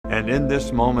And in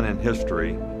this moment in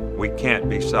history, we can't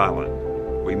be silent.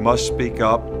 We must speak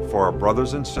up for our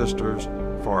brothers and sisters,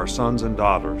 for our sons and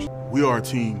daughters. We are a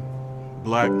team,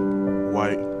 black,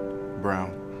 white,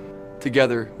 brown.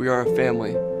 Together, we are a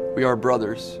family. We are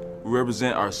brothers. We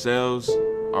represent ourselves,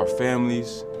 our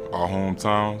families, our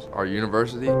hometowns, our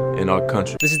university, and our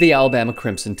country. This is the Alabama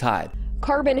Crimson Tide.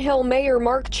 Carbon Hill Mayor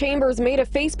Mark Chambers made a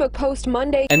Facebook post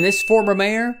Monday. And this former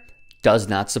mayor does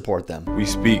not support them. We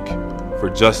speak for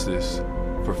justice,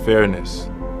 for fairness,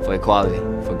 for equality,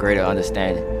 for greater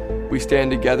understanding. We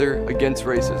stand together against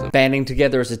racism. Banding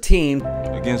together as a team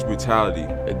against brutality,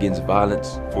 against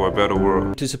violence, for a better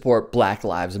world. To support Black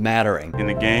Lives Mattering. In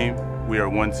the game, we are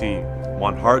one team.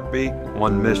 One heartbeat,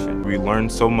 one mission. We learn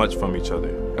so much from each other.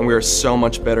 And we are so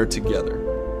much better together.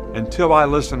 Until I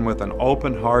listen with an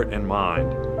open heart and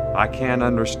mind, I can't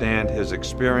understand his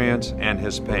experience and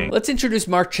his pain. Let's introduce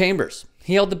Mark Chambers.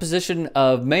 He held the position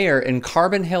of mayor in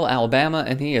Carbon Hill, Alabama,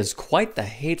 and he is quite the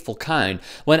hateful kind.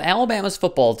 When Alabama's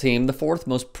football team, the fourth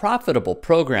most profitable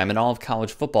program in all of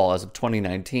college football as of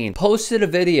 2019, posted a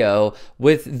video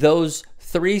with those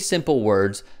three simple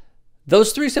words.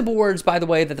 Those three simple words, by the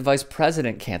way, that the vice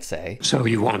president can't say. So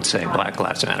you won't say Black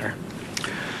Lives Matter?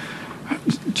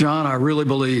 John, I really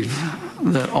believe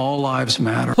that all lives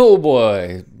matter. Oh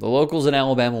boy, the locals in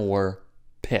Alabama were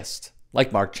pissed.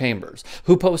 Like Mark Chambers,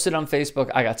 who posted on Facebook,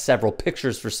 "I got several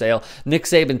pictures for sale. Nick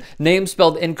Saban, name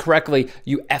spelled incorrectly,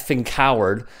 you effing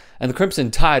coward. And the Crimson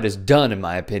Tide is done, in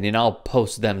my opinion. I'll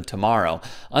post them tomorrow."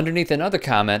 Underneath another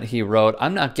comment, he wrote,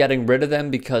 "I'm not getting rid of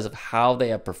them because of how they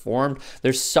have performed.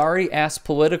 Their sorry-ass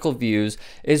political views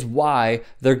is why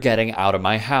they're getting out of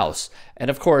my house." And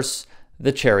of course,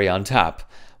 the cherry on top.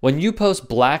 When you post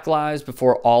Black lives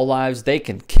before all lives, they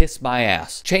can kiss my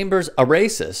ass. Chambers, a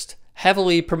racist,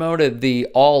 heavily promoted the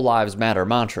All Lives Matter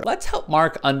mantra. Let's help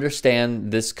Mark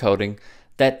understand this coding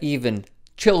that even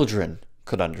children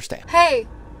could understand. Hey,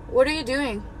 what are you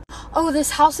doing? Oh,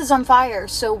 this house is on fire,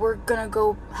 so we're gonna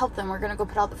go help them. We're gonna go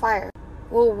put out the fire.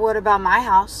 Well, what about my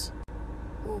house?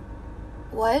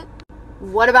 What?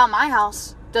 What about my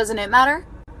house? Doesn't it matter?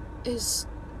 Is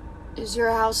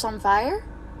your house on fire?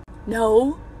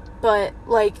 No, but,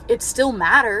 like, it still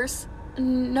matters.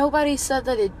 Nobody said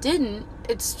that it didn't.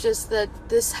 It's just that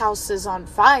this house is on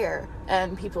fire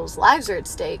and people's lives are at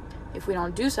stake if we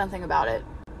don't do something about it.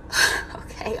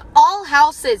 Okay, all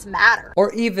houses matter.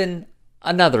 Or even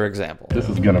another example. This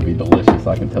is gonna be delicious,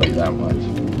 I can tell you that much.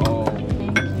 Oh,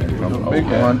 there you go. Big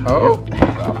one. Oh,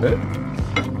 stop it.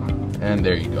 And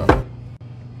there you go.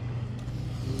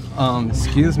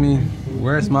 Excuse me,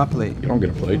 where's my plate? You don't get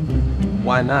a plate.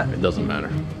 Why not? It doesn't matter.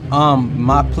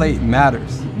 My plate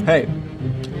matters. Hey,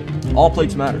 all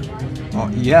plates matter. Oh,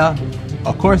 yeah,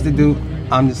 of course they do.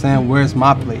 I'm just saying, where's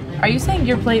my plate? Are you saying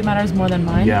your plate matters more than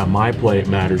mine? Yeah, my plate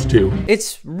matters too.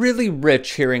 It's really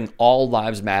rich hearing all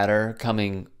lives matter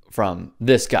coming from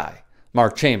this guy,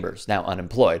 Mark Chambers, now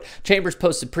unemployed. Chambers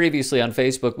posted previously on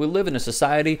Facebook, "We live in a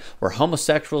society where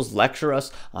homosexuals lecture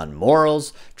us on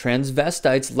morals,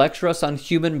 transvestites lecture us on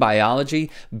human biology,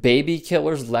 baby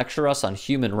killers lecture us on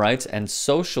human rights, and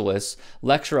socialists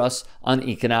lecture us on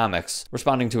economics."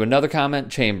 Responding to another comment,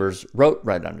 Chambers wrote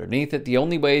right underneath it, "The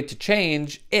only way to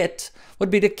change it would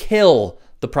be to kill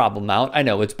the problem out. I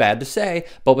know it's bad to say,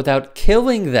 but without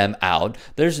killing them out,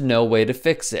 there's no way to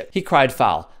fix it." He cried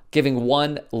foul, giving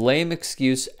one lame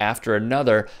excuse after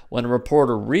another. When a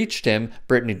reporter reached him,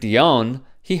 Brittany Dion,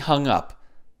 he hung up.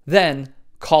 Then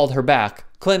called her back,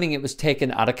 claiming it was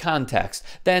taken out of context.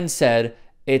 Then said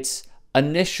its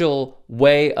initial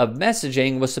way of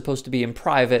messaging was supposed to be in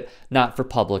private, not for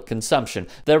public consumption.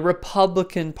 The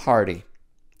Republican Party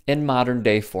in modern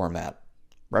day format,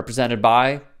 represented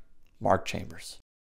by Mark Chambers.